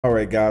All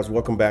right, guys,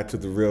 welcome back to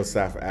the Real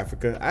South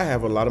Africa. I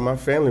have a lot of my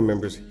family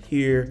members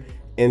here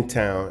in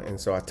town, and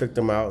so I took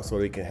them out so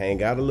they can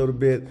hang out a little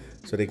bit,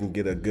 so they can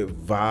get a good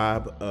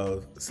vibe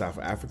of South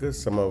Africa.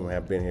 Some of them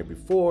have been here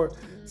before,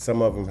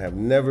 some of them have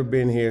never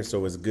been here,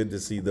 so it's good to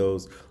see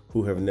those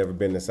who have never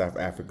been to South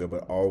Africa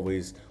but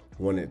always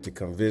wanted to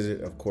come visit.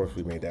 Of course,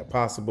 we made that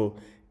possible,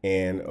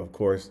 and of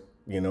course,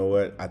 you know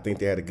what? I think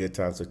they had a good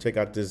time, so check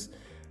out this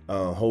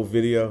whole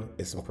video.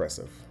 It's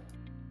impressive.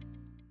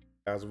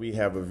 Guys, we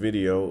have a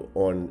video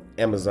on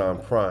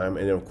Amazon Prime,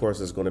 and of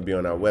course it's going to be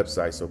on our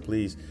website, so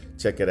please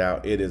check it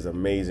out. It is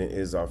amazing. It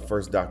is our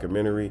first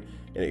documentary,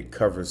 and it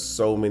covers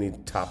so many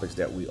topics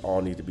that we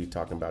all need to be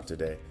talking about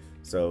today.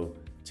 So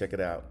check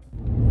it out.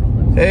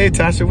 Hey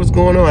Tasha, what's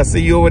going on? I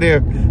see you over there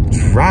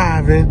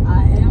driving.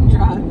 I am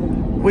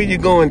driving. Where you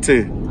going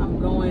to? I'm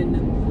going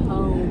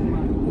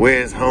home.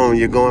 Where's home?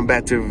 You're going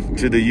back to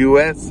the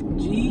US?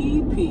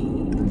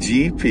 GP.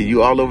 GP.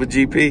 You all over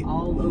GP?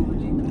 All over GP.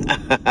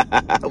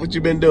 What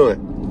you been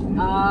doing?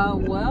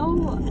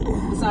 Well,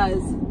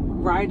 besides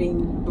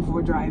riding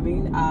before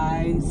driving,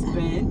 I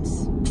spent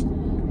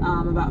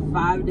about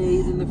 5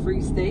 days in the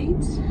Free State,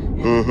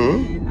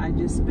 and I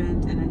just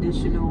spent an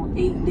additional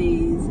 8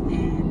 days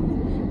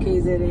in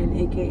KZN,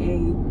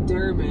 aka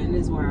Durban,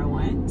 is where I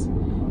went.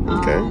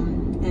 Okay.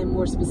 And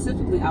more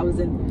specifically, I was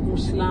in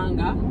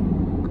Umhlanga.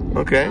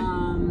 Okay.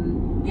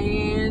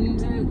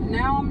 And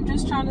now I'm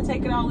just trying to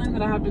take it all in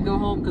that I have to go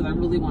home because I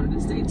really wanted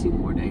to stay 2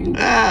 more days.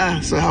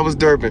 So how was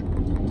Durban?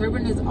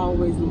 Durban is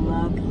always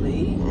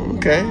lovely.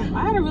 Okay.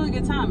 I had a really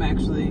good time,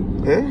 actually.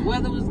 Yeah?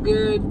 Weather was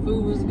good,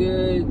 food was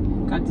good,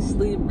 got to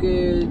sleep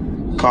good.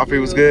 Coffee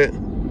was good?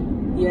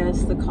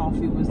 Yes, the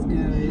coffee was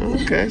good.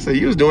 Okay, so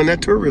you was doing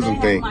that tourism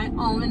thing. My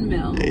almond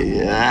milk.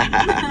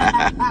 Yeah.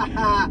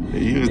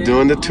 You was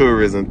doing the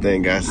tourism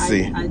thing, I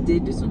see. I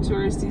did do some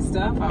touristy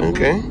stuff.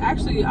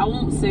 Actually, I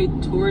won't say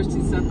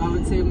touristy stuff. I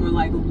would say more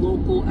like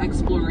local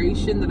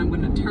exploration that I'm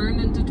going to turn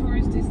into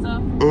touristy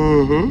stuff.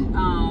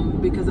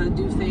 Because I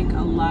do think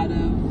a lot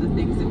of the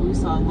things that we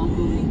saw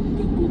locally,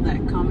 people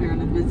that come here on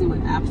a visit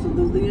would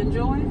absolutely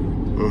enjoy.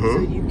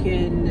 So you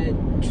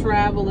can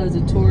travel as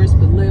a tourist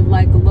but live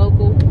like a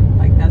local.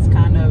 Like that's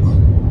kind of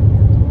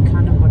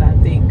what I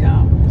think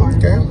part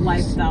of the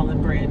lifestyle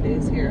and brand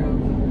is here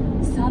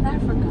of South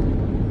Africa.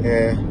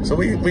 Yeah. So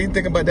what you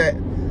think about that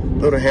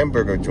little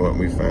hamburger joint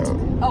we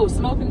found? Oh,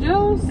 Smokin'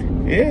 Joe's?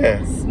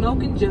 Yeah.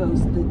 Smokin'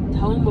 Joe's, the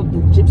home of the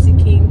Gypsy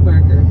King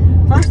burger.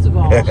 First of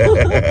all,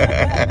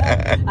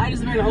 I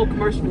just made a whole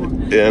commercial for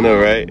it. Yeah, I know,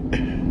 right?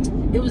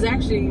 It was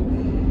actually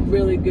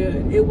really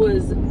good. It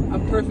was a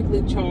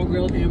perfectly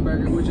char-grilled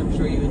hamburger, which I'm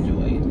sure you enjoyed.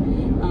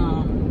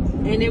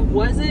 And it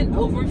wasn't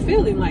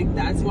overfilling. Like,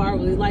 that's why I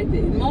really liked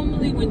it.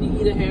 Normally when you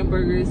eat a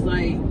hamburger, it's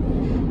like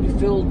you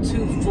feel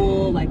too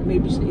full, like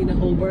maybe you should eat a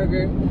whole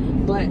burger.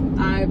 But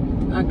I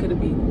could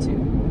have eaten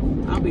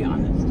 2. I'll be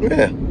honest.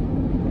 Yeah.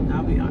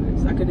 I'll be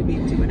honest. I could have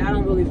eaten 2. And I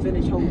don't really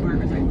finish whole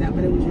burgers like that,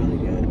 but it was really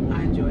good.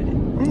 I enjoyed it.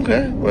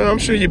 Okay. Well, I'm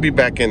sure you'll be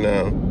back in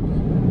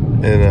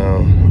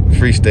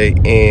Free State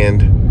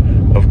and,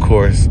 of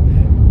course,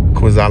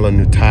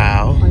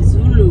 KwaZulu-Natal.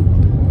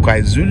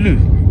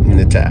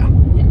 KwaZulu-Natal.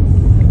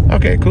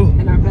 Okay, cool.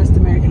 And our best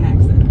American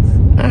accents.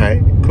 All right,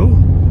 cool.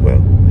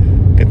 Well,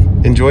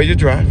 enjoy your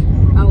drive.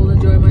 I will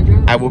enjoy my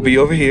drive. I will be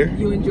over here.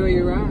 You enjoy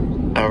your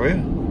ride. I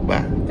will.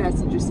 Bye.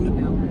 Fasten your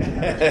seatbelt.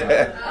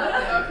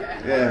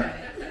 Yeah.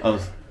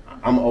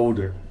 I'm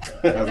older.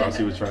 That's all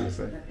she was trying to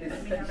say.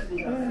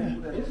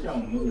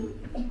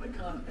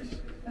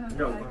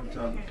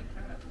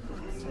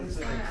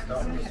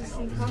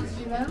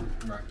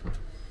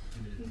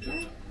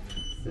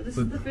 So this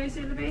is the first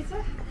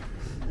elevator.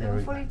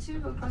 Level 42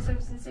 will cross over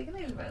to the second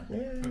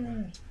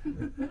elevator.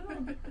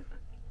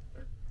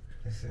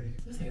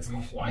 This thing is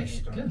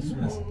quite good.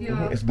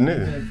 It's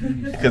new.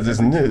 Because it's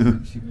new.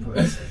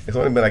 It's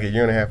only been like a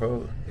year and a half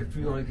old. If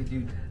we only could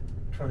do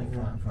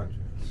 2,500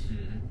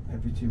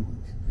 every 2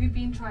 weeks. We've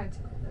been trying to.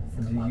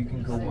 And then you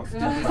can go up.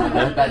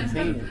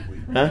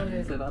 Huh?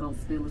 If I don't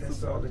steal it,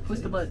 That's all it push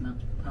the takes. button up.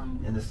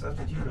 And the stuff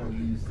that you don't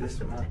use,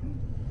 this amount,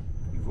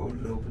 you roll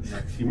it over.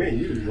 She may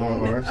use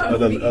long arms of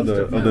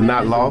the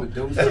not law. Roll it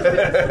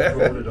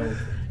over.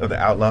 Of the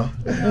outlaw.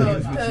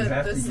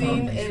 The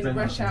scene in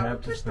Rush Hour.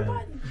 Push the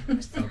button.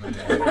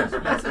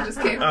 That's what just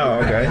came. Oh,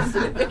 okay.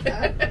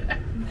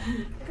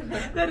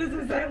 That is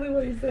exactly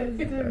what he says.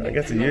 I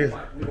guess it is.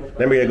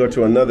 Then we gotta go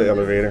to another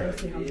elevator.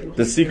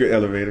 The secret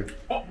elevator.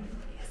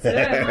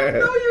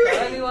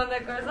 Anyone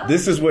that goes up?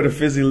 This is where the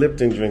fizzy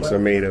Lipton drinks are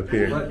made up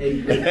here.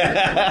 You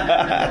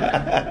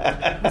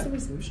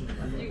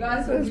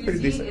guys will That's pretty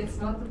see decent. it's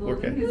not the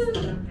building. Okay.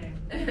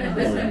 It's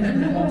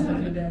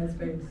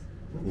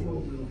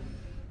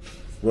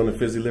One of the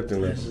fizzy Lipton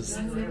lessons.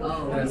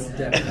 that's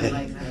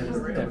definitely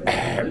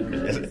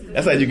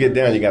That's how you get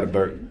down. You got to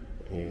burp.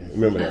 Yeah,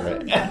 remember that, right?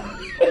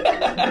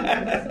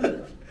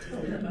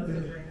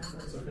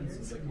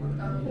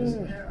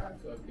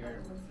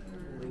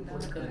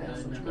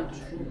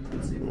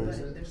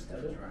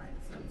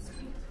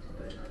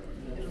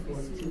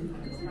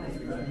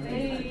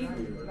 Hey.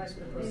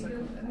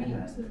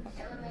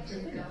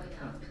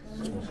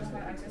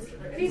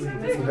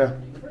 Yeah.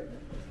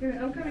 Here,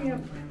 I'm coming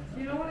up.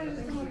 You don't want to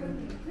just come up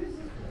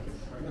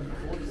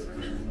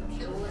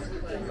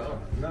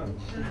No.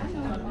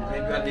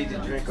 Maybe I need to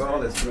drink all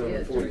this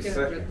for 40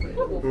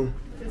 seconds.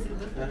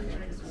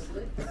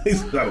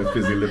 He's got a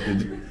fizzy lifting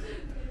drink.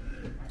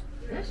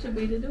 That should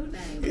be the new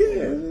name. Yeah,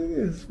 it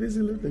is.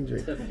 Fizzy lifting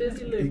drink. The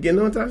fizzy You lip.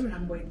 getting on, Tasha?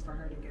 I'm waiting for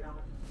her to get on.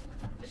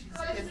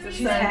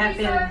 She's half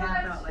in and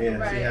half out. Like,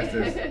 Yeah, she has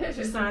to.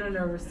 She's signing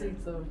her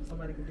receipt so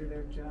somebody can do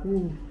their job.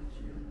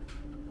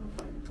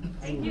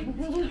 Thank you.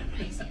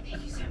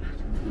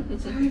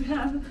 Sorry,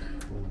 Bob.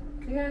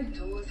 Okay.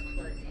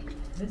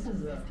 This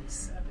is a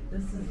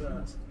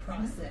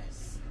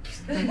process.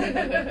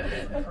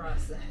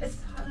 Process. It's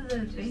part of the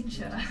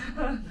adventure.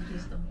 You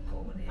just don't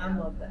go there. I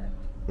love that.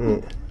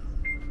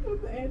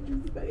 With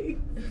Andrew's face.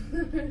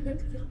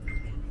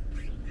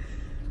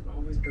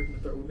 Always breaking the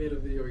throat. We made a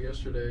video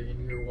yesterday, and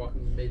you were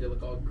walking, made it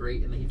look all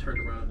great, and then he turned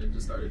around and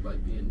just started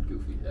like being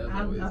goofy. As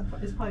always.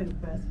 It's probably the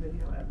best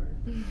video ever.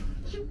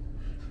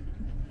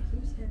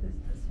 Whose head is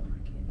this one? I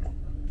can't.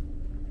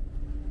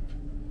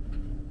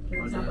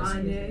 It's It's Anya.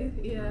 Anya.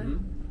 Yeah.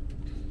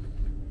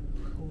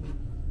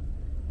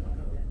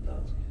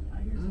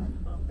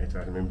 Hey,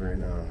 Tasha,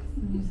 remembering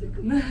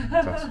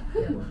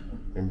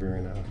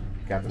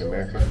Captain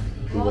America?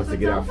 Who wants to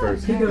get out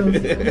first? He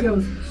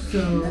goes,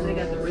 so. And they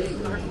got the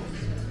red carpet.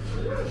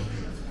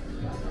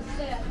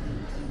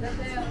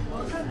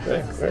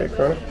 Hey,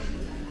 Colonel.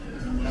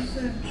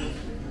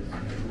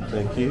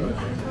 Thank you.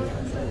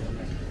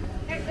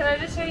 Hey, can I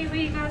just show you where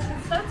you guys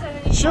can sit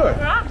and Sure.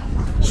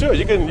 Sure,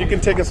 you can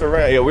take us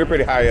around. Yeah, we're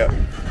pretty high up.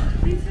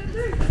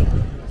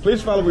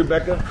 Please follow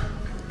Rebecca.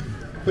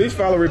 Please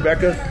follow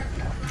Rebecca.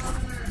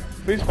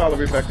 Please follow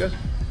Rebecca.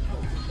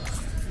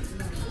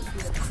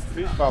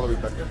 Please follow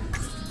Rebecca.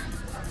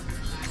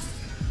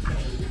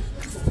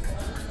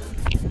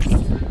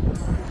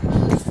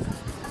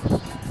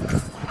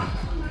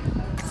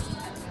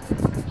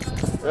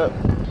 Yep.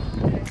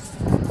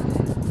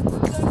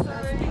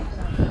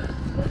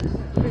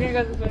 We're gonna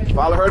go this way.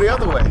 Follow her the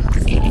other way.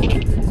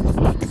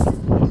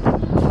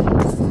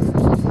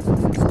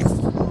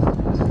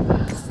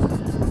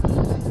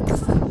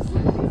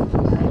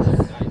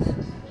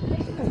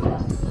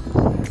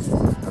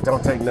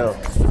 Don't take no. I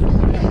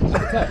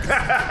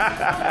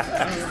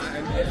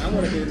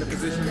want to get in the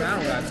position now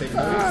where I take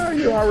notes.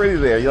 You're already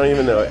there. You don't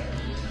even know it.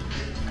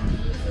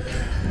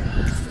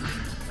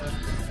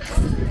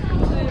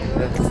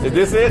 Is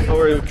this it,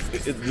 or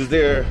is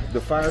there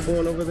the fire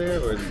going over there,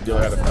 or you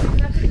don't have the fire?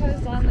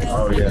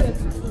 Oh yeah.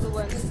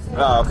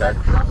 Oh okay.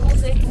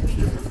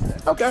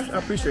 Okay, I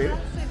appreciate it.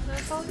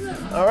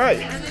 All right.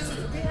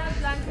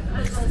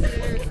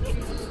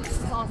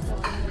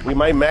 We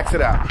might max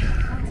it out.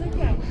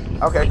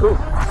 Okay, cool.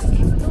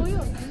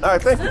 All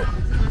right, thank you.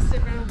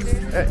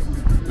 Hey,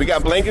 we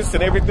got blankets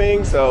and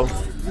everything, so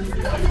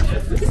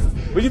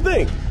what do you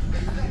think?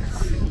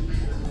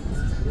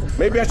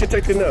 Maybe I should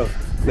take the no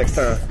next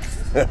time.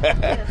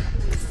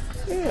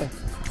 Yeah,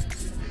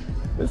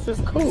 this is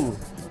cool.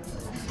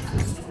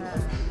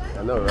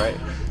 I know, right?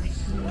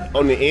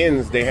 On the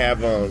ends, they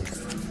have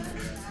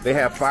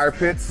fire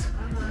pits,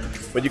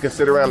 but you can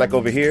sit around like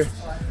over here.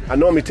 I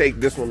normally take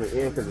this one on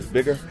the end because it's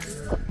bigger.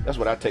 That's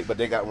what I take, but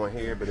they got one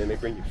here. But then they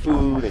bring you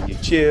food and you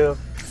chill,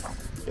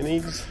 and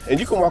you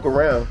can walk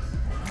around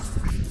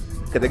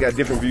because they got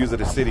different views of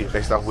the city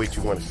based off what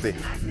you want to see.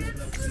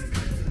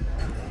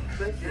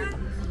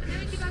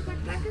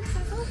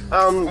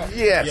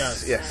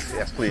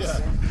 Yes, please.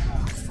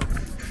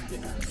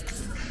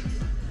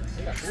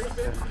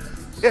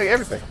 Yeah,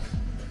 everything.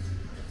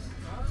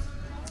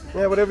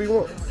 Yeah, whatever you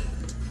want.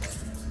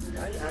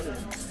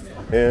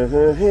 In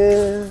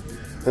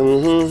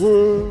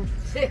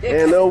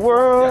the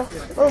world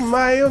of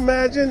my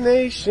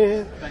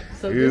imagination,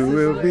 you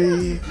will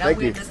be.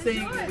 Thank you.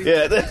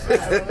 Yeah.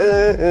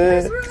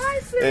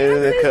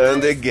 And they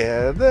come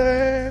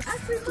together.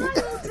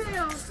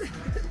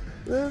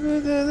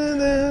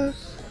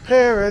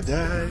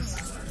 Paradise.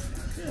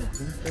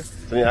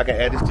 So yeah, I can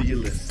add this to your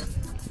list.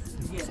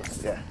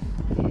 Yeah.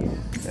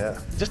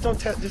 Just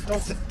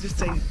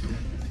say.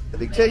 If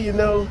they tell you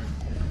no,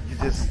 you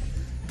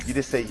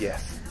just say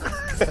yes.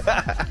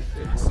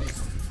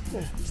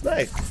 It's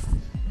nice.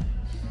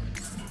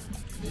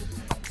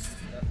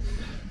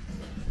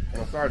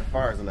 And I'm sorry the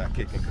fires are not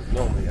kicking because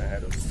normally I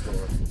had a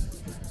store.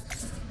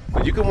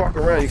 But you can walk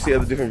around, you see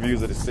other different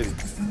views of the city.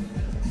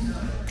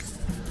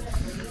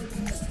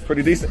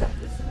 Pretty decent.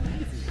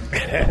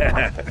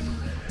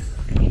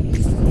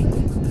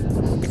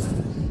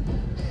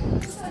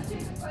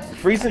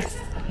 Freezing?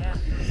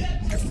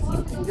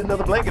 Get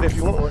another blanket if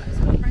you want one.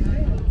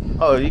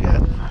 Oh, you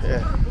got it.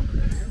 Yeah.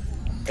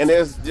 And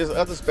there's just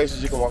other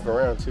spaces you can walk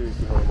around too if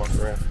you want to walk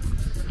around.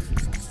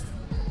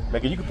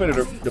 Megan, you can put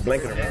the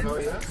blanket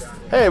around.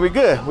 Hey, we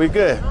good. We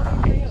good.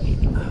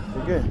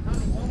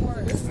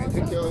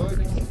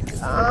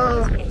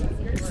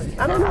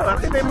 I don't know. I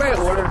think they might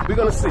order. We're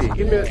gonna see.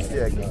 Give me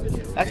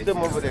ask them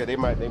over there. They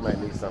might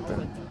need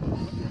something.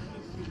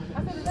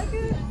 I said, is that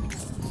good?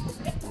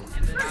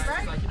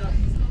 Right?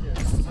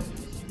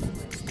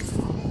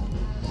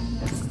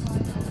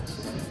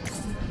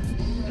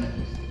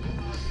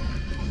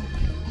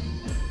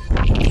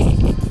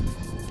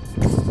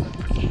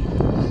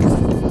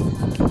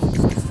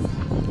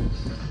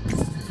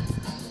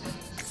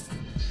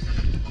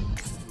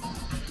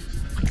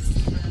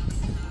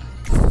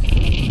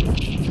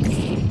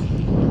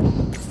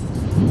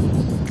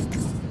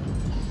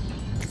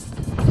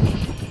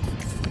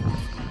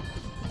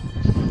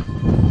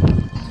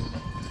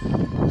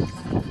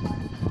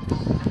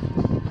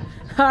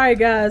 All right,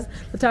 guys,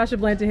 Latasha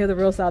Blanton here, The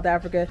Real South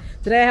Africa.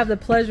 Today I have the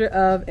pleasure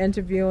of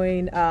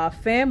interviewing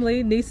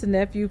family, niece and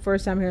nephew,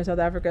 first time here in South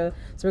Africa.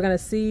 So we're going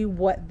to see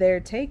what their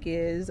take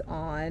is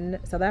on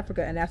South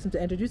Africa and ask them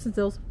to introduce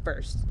themselves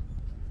first.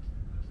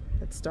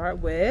 Let's start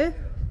with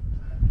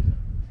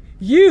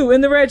you in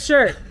the red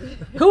shirt.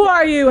 Who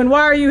are you and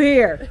why are you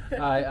here?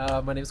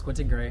 Hi, my name is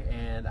Quentin Gray,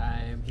 and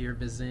I'm here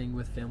visiting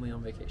with family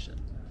on vacation.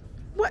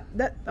 What?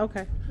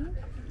 Okay.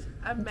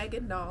 I'm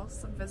Megan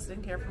Knowles. I'm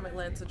visiting here from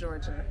Atlanta,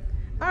 Georgia.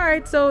 All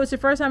right, so it's your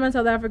first time in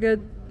South Africa.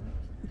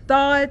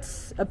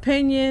 Thoughts,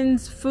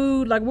 opinions,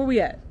 food, like where we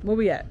at?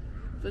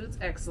 Food's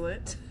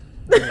excellent.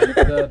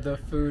 The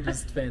food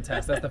is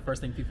fantastic. That's the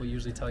first thing people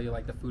usually tell you,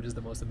 like the food is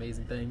the most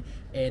amazing thing,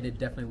 and it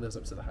definitely lives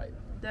up to the hype.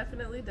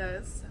 Definitely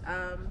does.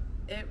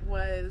 It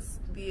was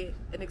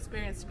an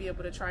experience to be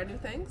able to try new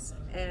things,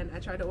 and I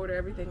tried to order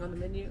everything on the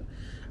menu.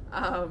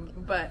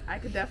 But I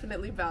could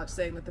definitely vouch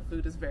saying that the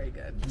food is very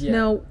good. Yeah.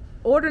 Now,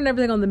 ordering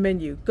everything on the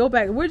menu. Go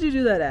back. Where'd you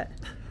do that at?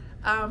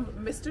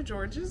 Mr.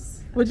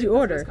 George's. What'd you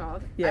order? That's what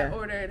it's called. Yeah. I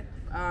ordered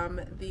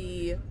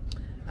the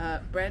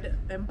bread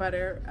and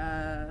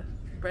butter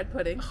bread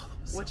pudding,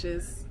 which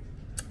is.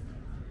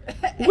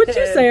 What'd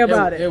you say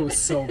about it? It was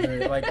so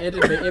good. Like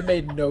it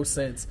made no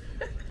sense.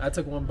 I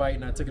took one bite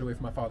and I took it away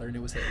from my father, and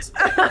it was his.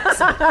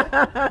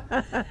 I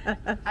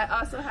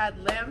also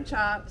had lamb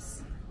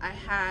chops. I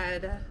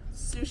had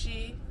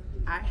sushi.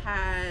 I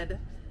had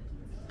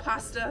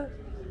pasta.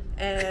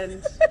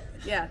 And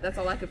yeah, that's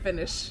all I could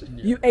finish.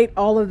 You ate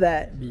all of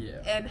that.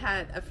 Yeah. And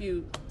had a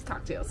few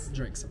cocktails.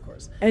 Drinks, of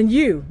course. And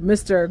you,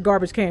 Mr.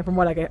 Garbage Can, from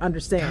what I can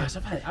understand.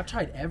 Gosh, I've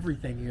tried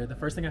everything here. The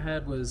first thing I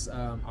had was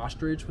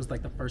ostrich, was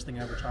like the first thing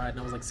I ever tried, and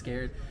I was like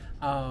scared.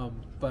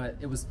 But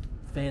it was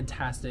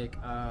fantastic.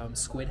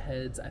 Squid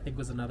heads, I think,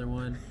 was another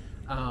one.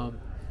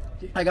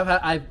 Like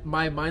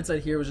my mindset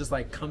here was just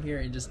like come here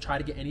and just try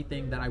to get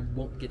anything that I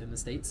won't get in the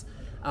States.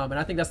 And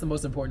I think that's the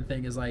most important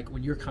thing is like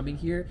when you're coming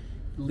here,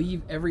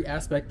 leave every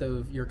aspect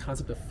of your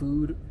concept of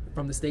food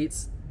from the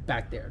States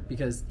back there,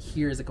 because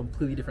here is a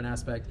completely different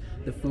aspect.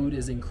 The food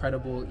is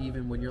incredible.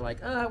 Even when you're like,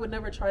 oh, I would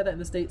never try that in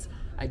the States,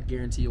 I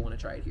guarantee you'll want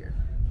to try it here.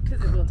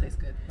 Because it will taste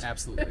good.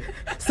 Absolutely.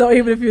 So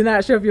even if you're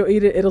not sure if you'll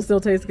eat it, it'll still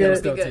taste good? It'll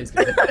still taste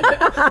good.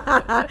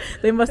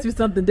 They must do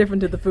something different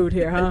to the food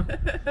here, huh?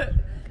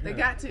 They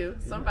got to.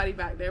 Somebody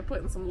back there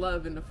putting some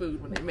love in the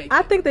food when they make it.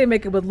 I think they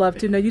make it with love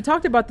too. Now, you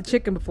talked about the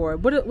chicken before.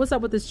 What's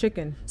up with this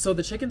chicken? So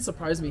the chicken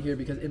surprised me here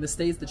because in the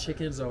States the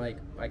chickens are like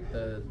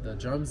the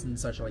drums and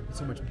such are like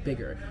so much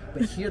bigger,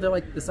 but here they're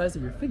like the size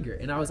of your finger.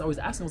 And I was always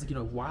asking, I was like, you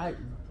know, why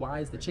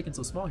is the chicken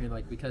so small here? And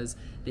like because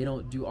they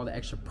don't do all the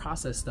extra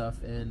processed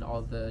stuff and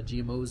all the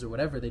GMOs or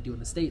whatever they do in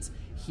the States.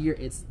 Here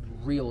it's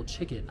real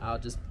chicken. I'll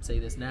just say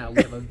this now: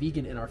 we have a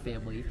vegan in our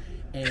family,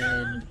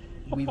 and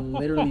we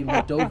literally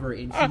looked over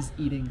and he's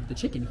eating the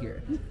chicken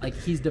here. Like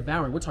he's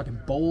devouring. We're talking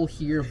bowl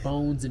here,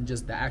 bones, and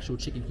just the actual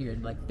chicken here,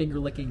 and like finger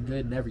licking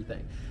good and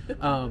everything.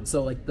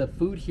 So like the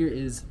food here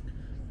is,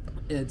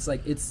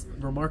 it's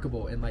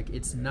remarkable, and like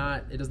it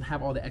doesn't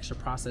have all the extra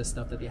processed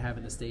stuff that they have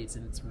in the States,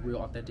 and it's real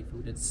authentic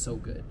food. It's so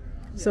good.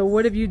 Yes. So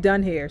what have you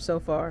done here so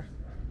far?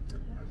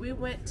 We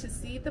went to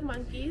see the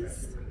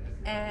monkeys,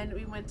 and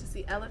we went to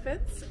see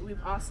elephants.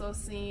 We've also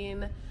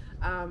seen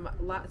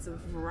lots of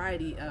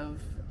variety of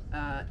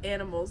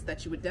animals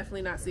that you would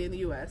definitely not see in the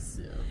U.S.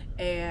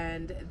 Yeah.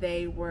 And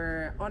they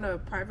were on a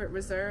private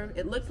reserve.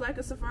 It looked like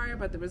a safari,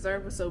 but the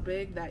reserve was so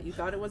big that you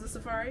thought it was a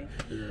safari.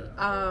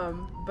 Yeah.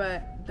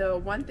 But the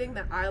one thing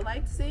that I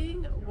liked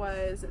seeing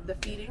was the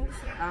feedings.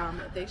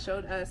 They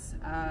showed us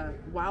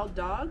wild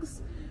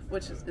dogs.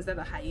 Which is that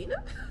a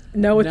hyena?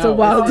 No, it's a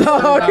wild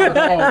dog.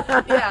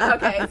 Yeah,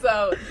 okay.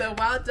 So the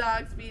wild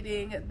dogs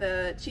feeding,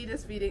 the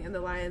cheetahs feeding, and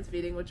the lions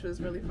feeding, which was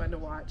really fun to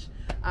watch.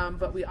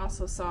 But we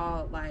also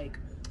saw like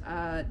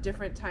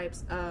different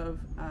types of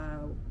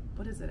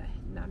what is it?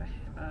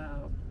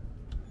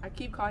 I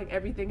keep calling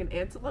everything an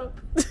antelope,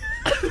 but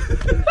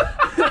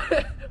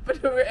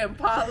there were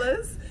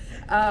impalas,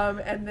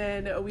 and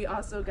then we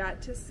also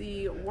got to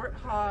see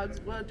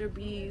warthogs,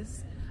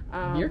 wildebeest.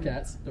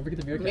 Meerkats. Don't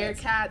forget the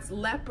meerkats. Meerkats,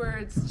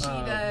 leopards,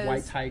 cheetahs,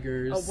 white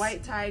tigers. A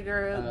white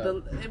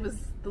tiger.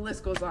 The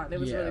list goes on. It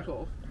was really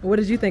cool. What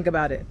did you think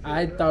about it?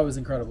 I thought it was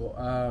incredible.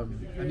 I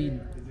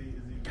mean,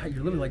 God,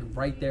 you're literally like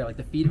right there. Like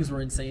the feedings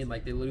were insane.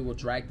 Like they literally will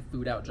drag the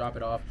food out, drop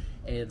it off,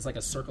 and it's like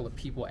a circle of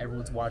people.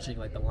 Everyone's watching.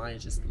 Like the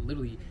lions just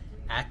literally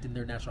act in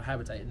their natural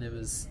habitat, and it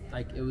was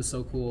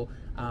so cool.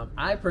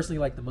 I personally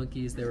like the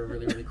monkeys; they were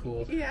really really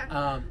cool.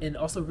 Yeah. And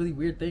also, really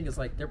weird thing is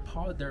like their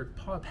paw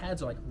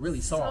pads are like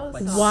really soft,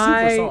 like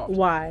Why? super soft.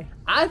 Why?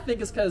 I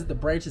think it's because the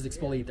branches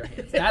exfoliate their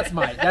hands. That's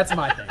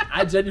my thing.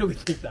 I genuinely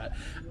think that.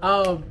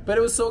 But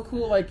it was so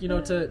cool, like, you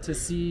know, to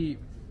see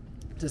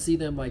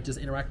them like just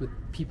interact with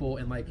people,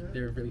 and like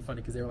they're really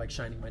funny because they were like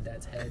shining my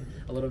dad's head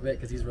a little bit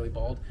because he's really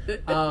bald.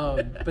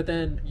 But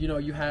then, you know,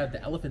 you have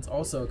the elephants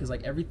also, because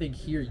like everything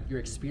here you're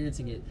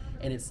experiencing it,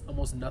 and it's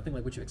almost nothing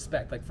like what you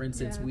expect. Like for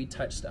instance, we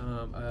touched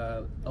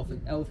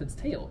elephant's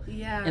tail,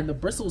 and the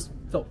bristles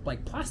felt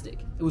like plastic.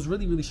 It was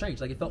really really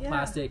strange. Like it felt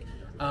plastic.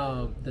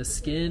 The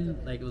skin,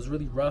 like, it was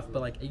really rough,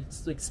 but like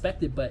it's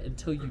expected, but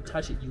until you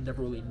touch it you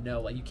never really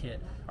know, like you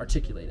can't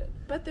articulate it.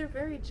 But they're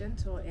very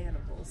gentle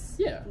animals.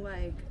 Yeah.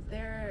 Like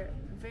they're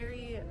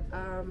very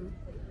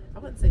I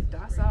wouldn't say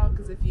docile,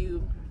 because if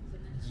you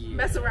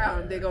mess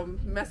around they're gonna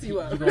mess you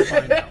up. You're gonna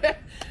find out.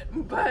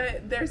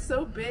 But they're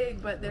so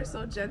big, but they're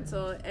so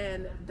gentle.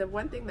 And the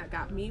one thing that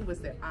got me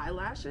was their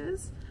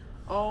eyelashes.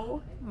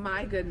 Oh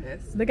my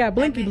goodness. They got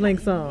blinky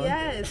blinks on.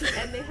 Yes,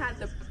 and they had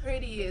the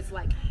prettiest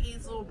like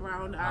hazel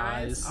brown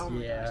eyes. Oh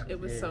my gosh, it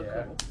was so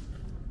cool.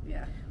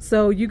 Yeah.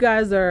 So you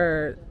guys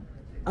are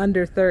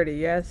under 30,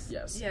 yes?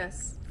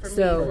 Yes. For me,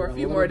 So- for a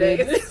few more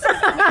days.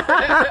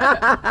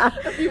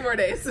 A few more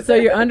days. So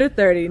you're under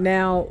 30.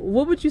 Now,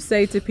 what would you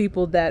say to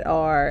people that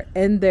are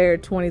in their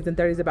 20s and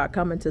 30s about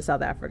coming to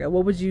South Africa?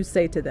 What would you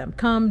say to them?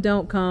 Come,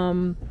 don't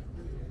come?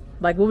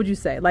 Like, what would you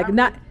say? Like,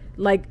 not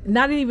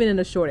even in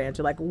a short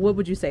answer. Like, what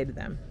would you say to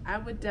them? I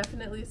would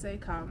definitely say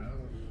come.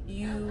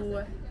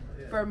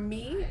 For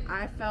me,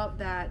 I felt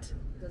that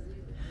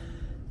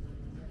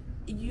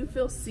you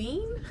feel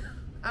seen.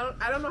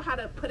 I don't know how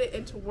to put it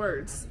into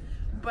words,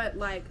 but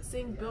like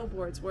seeing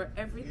billboards where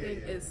everything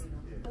is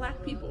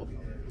black people,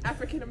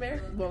 African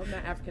American, well,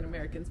 not African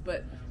Americans,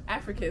 but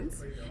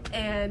Africans,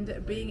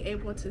 and being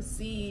able to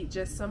see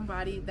just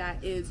somebody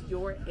that is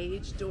your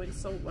age doing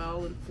so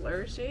well and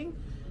flourishing,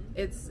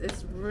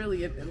 it's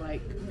really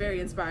like very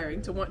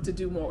inspiring to want to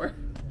do more.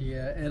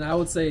 Yeah, and I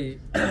would say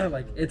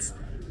like it's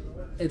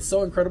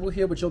so incredible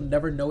here, but you'll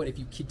never know it if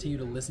you continue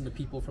to listen to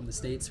people from the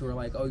States who are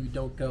like, oh, you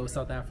don't go,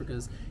 South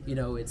Africa's, you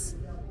know, it's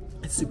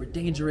super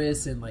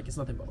dangerous, and like it's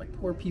nothing but like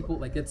poor people.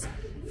 Like it's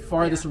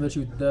farthest from the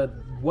truth.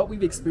 What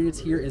we've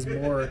experienced here is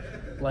more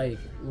like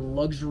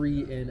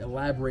luxury and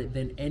elaborate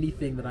than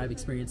anything that I've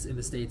experienced in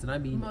the States, and I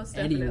mean Most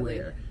definitely.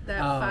 anywhere. That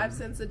 5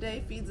 cents a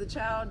day feeds a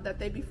child that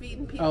they be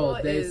feeding people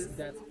is.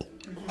 That's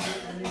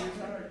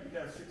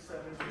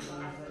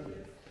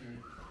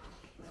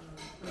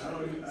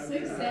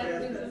 6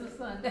 Saturdays and a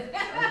Sunday.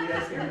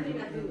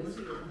 What's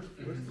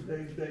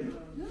today's date?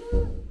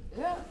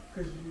 Yeah.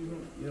 Because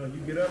you know,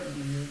 you get up and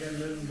you got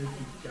nothing that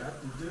you got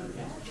to do.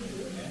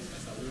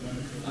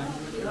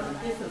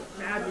 It's a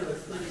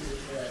fabulous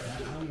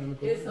thing.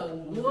 It's a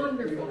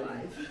wonderful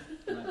life.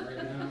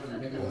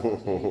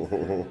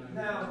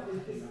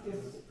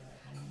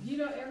 You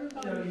know,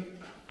 everybody.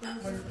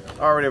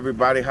 All right,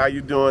 everybody, how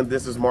you doing?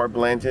 This is Mark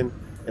Blanton,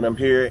 and I'm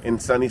here in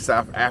sunny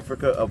South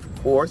Africa, of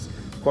course.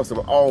 Of course, I'm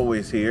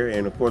always here,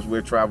 and of course,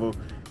 we're travel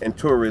and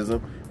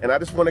tourism. And I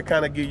just want to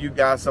kind of give you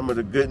guys some of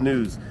the good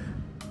news.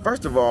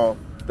 First of all,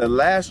 the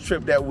last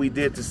trip that we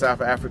did to South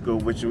Africa,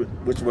 which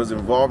was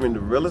involving the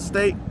real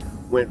estate,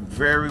 went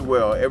very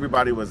well.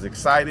 Everybody was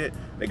excited.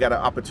 They got an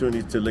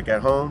opportunity to look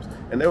at homes,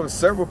 and there were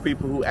several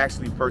people who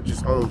actually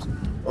purchased homes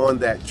on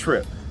that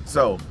trip.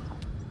 So,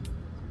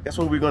 guess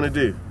what we're going to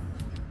do?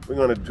 We're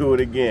going to do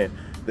it again.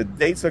 The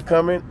dates are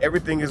coming.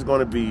 Everything is going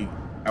to be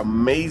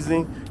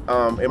amazing.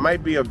 It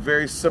might be a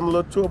very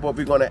similar tour, but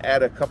we're going to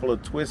add a couple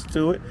of twists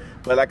to it.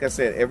 But like I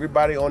said,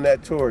 everybody on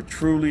that tour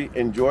truly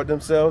enjoyed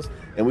themselves,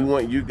 and we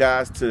want you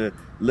guys to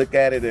look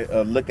at it,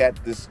 look at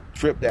this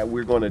trip that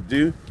we're going to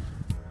do.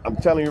 I'm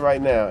telling you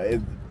right now,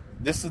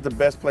 this is the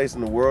best place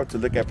in the world to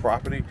look at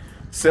property,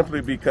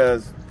 simply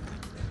because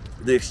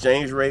the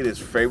exchange rate is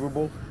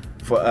favorable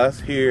for us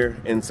here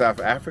in South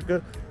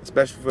Africa,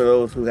 especially for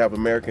those who have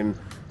American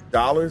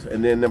dollars.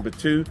 And then number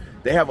two,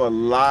 they have a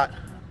lot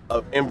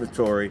of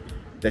inventory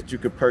that you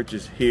could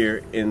purchase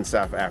here in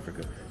South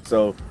Africa.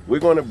 So we're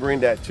going to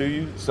bring that to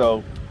you.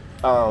 So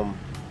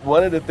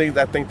one of the things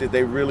I think that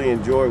they really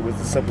enjoyed was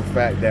the simple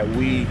fact that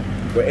we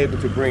were able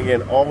to bring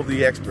in all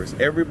the experts,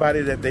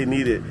 everybody that they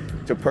needed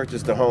to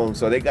purchase the home.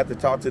 So they got to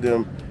talk to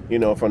them, you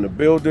know, from the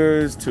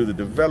builders to the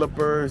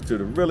developers to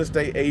the real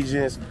estate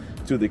agents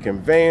to the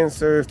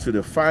conveyancers to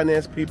the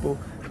finance people.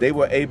 They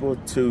were able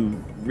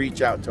to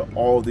reach out to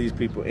all these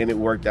people, and it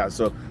worked out.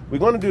 So we're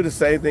going to do the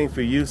same thing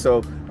for you.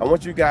 So I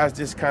want you guys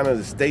just kind of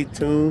to stay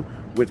tuned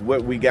with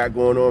what we got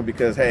going on,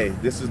 because hey,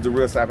 this is the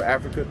real South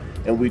Africa,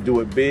 and we do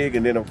it big.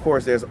 And then of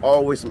course there's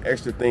always some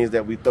extra things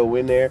that we throw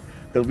in there,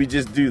 because we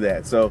just do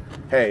that. So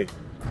hey,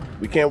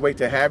 we can't wait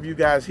to have you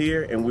guys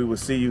here, and we will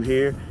see you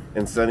here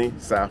in sunny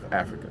South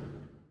Africa.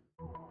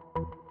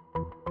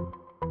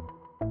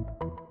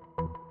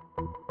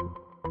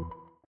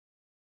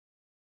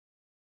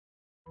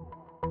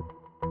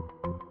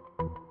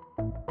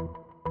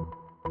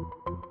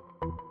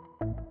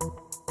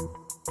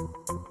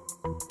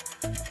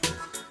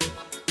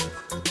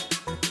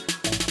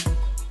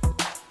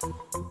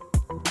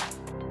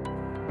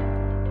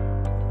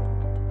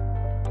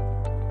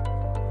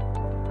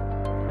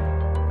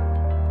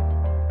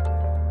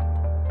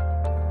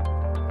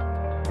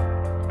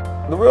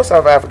 The Real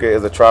South Africa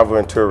is a travel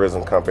and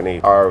tourism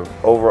company. Our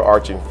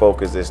overarching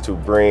focus is to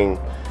bring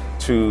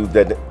to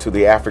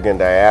the African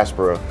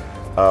diaspora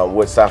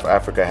what South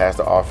Africa has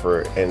to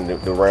offer in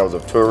the realms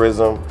of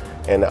tourism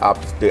and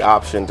the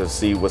option to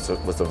see what's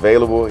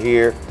available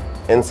here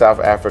in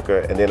South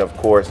Africa. And then, of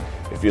course,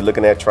 if you're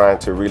looking at trying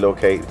to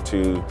relocate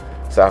to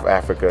South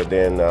Africa,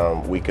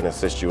 then we can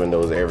assist you in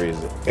those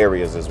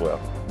areas as well.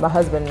 My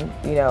husband,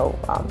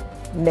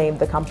 named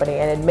the company,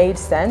 and it made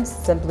sense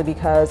simply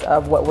because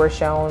of what we're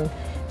shown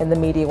in the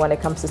media when it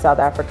comes to South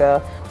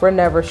Africa. We're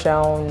never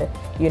shown,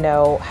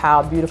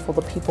 how beautiful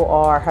the people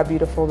are, how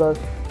beautiful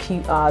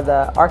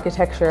the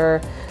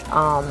architecture,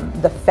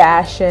 the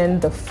fashion,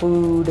 the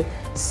food.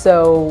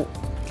 So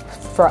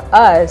for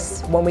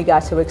us, when we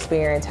got to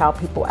experience how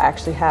people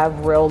actually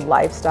have real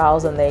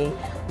lifestyles and they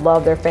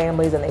love their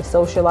families and they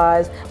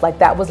socialize, like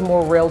that was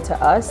more real to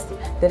us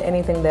than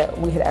anything that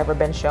we had ever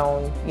been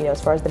shown, as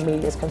far as the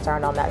media is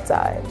concerned on that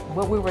side.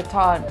 What we were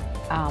taught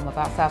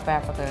about South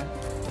Africa,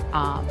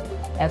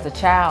 as a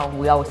child,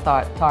 we always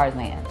thought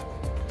Tarzan,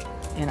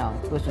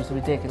 which was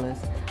ridiculous.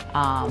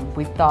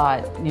 We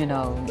thought,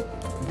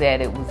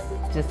 that it was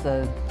just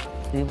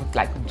it was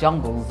like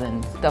jungles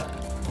and stuff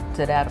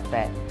to that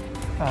effect.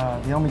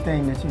 The only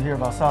thing that you hear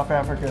about South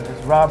Africa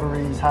is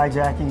robberies,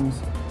 hijackings.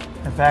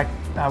 In fact,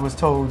 I was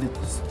told that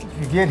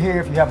if you get here,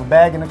 if you have a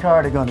bag in the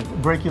car, they're going to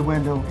break your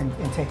window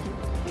and take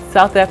it.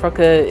 South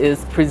Africa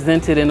is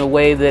presented in a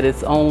way that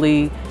it's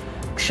only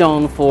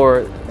shown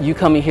for you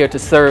coming here to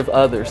serve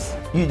others.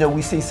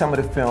 We see some of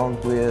the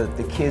films where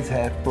the kids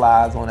have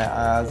flies on their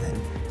eyes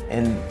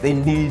and they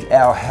need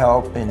our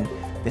help, and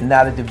they're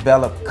not a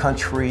developed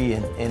country,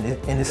 and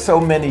there's so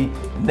many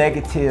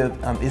negative,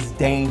 it's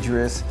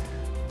dangerous.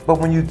 But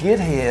when you get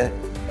here,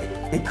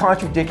 it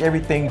contradicts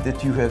everything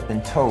that you have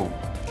been told.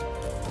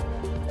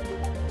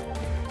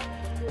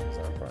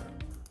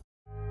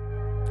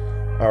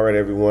 All right,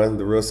 everyone,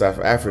 the Real South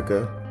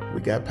Africa,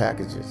 we got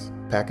packages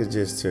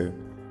to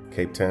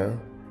Cape Town,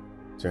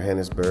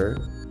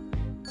 Johannesburg,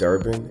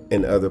 Durban,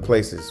 and other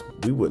places.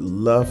 We would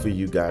love for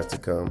you guys to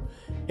come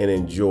and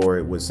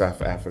enjoy what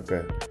South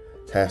Africa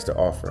has to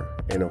offer.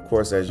 And of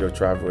course, as your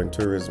travel and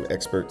tourism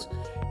experts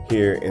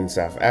here in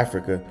South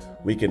Africa,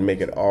 we can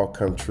make it all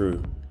come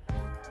true.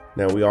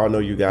 Now, we all know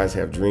you guys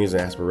have dreams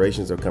and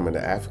aspirations of coming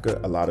to Africa.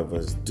 A lot of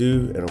us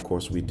do, and of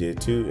course we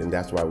did too, and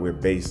that's why we're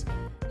based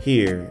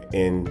here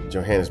in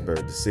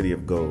Johannesburg, the city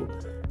of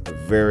gold. A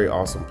very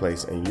awesome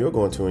place, and you're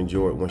going to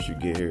enjoy it once you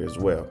get here as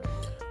well.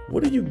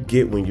 What do you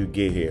get when you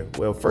get here?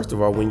 Well, first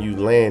of all, when you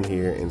land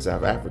here in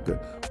South Africa,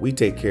 we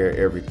take care of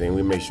everything.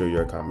 We make sure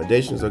your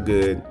accommodations are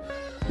good.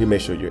 We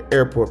make sure your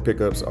airport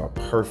pickups are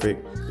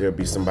perfect. There'll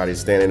be somebody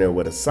standing there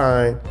with a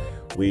sign.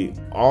 We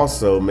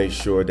also make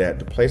sure that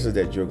the places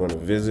that you're going to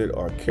visit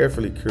are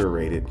carefully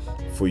curated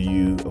for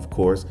you, of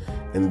course,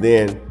 and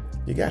then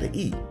you got to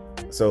eat.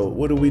 So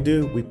what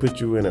do? We put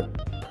you in a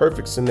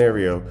perfect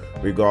scenario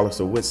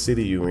regardless of what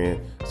city you're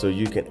in, so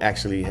you can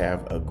actually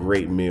have a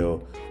great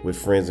meal with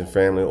friends and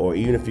family, or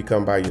even if you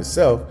come by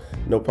yourself,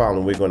 no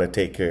problem, we're going to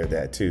take care of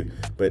that too.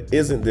 But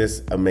isn't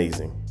this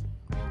amazing?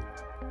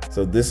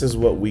 So this is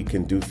what we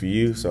can do for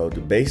you. So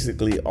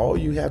basically all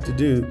you have to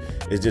do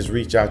is just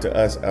reach out to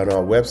us on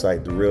our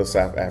website,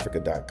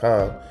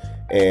 therealsouthafrica.com,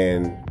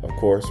 and of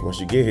course once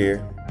you get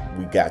here,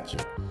 we got you.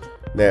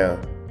 Now,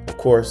 of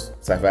course,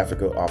 South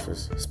Africa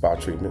offers spa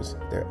treatments.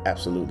 They're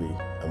absolutely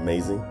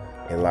amazing.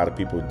 And a lot of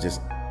people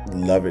just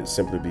love it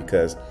simply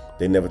because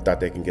they never thought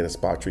they can get a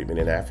spa treatment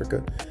in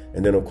Africa.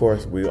 And then, of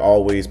course, we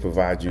always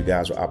provide you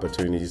guys with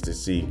opportunities to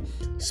see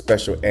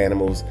special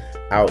animals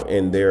out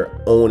in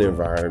their own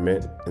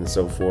environment and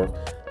so forth.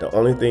 The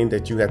only thing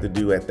that you have to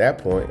do at that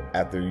point,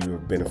 after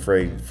you've been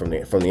afraid from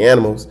the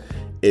animals,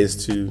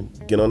 is to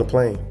get on a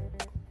plane,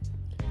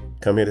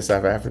 come here to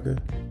South Africa,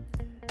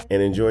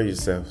 and enjoy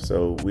yourself.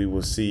 So we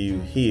will see you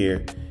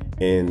here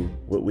in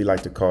what we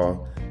like to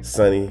call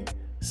sunny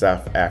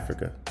South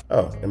Africa.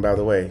 Oh, and by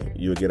the way,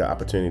 you'll get an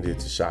opportunity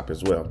to shop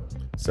as well.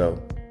 So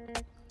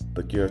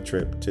book your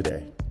trip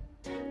today.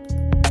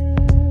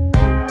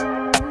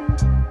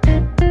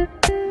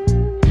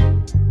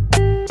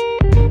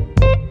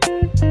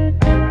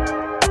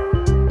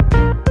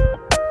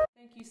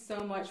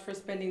 So much for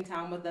spending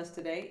time with us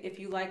today. If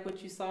you like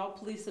what you saw,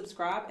 please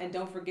subscribe, and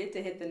don't forget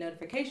to hit the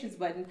notifications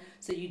button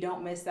so you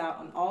don't miss out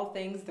on all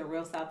things The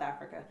Real South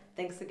Africa.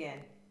 Thanks again.